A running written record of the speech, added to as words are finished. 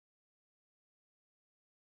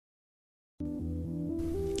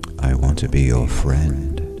want to be your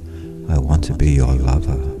friend. I want to be your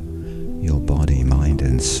lover. Your body, mind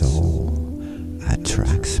and soul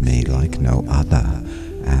attracts me like no other.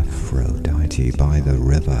 Aphrodite by the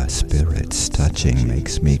river, spirits touching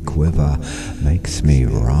makes me quiver, makes me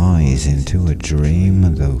rise into a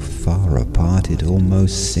dream. Though far apart it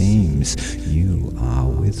almost seems, you are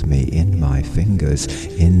with me in my fingers,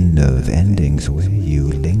 in nerve endings where you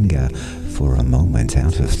linger for a moment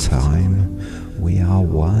out of time. We are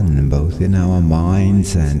one, both in our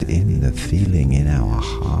minds and in the feeling in our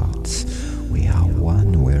hearts. We are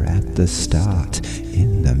one, we're at the start,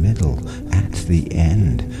 in the middle, at the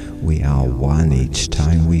end. We are one each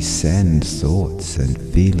time we send thoughts and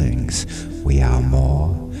feelings. We are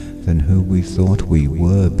more than who we thought we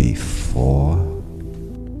were before.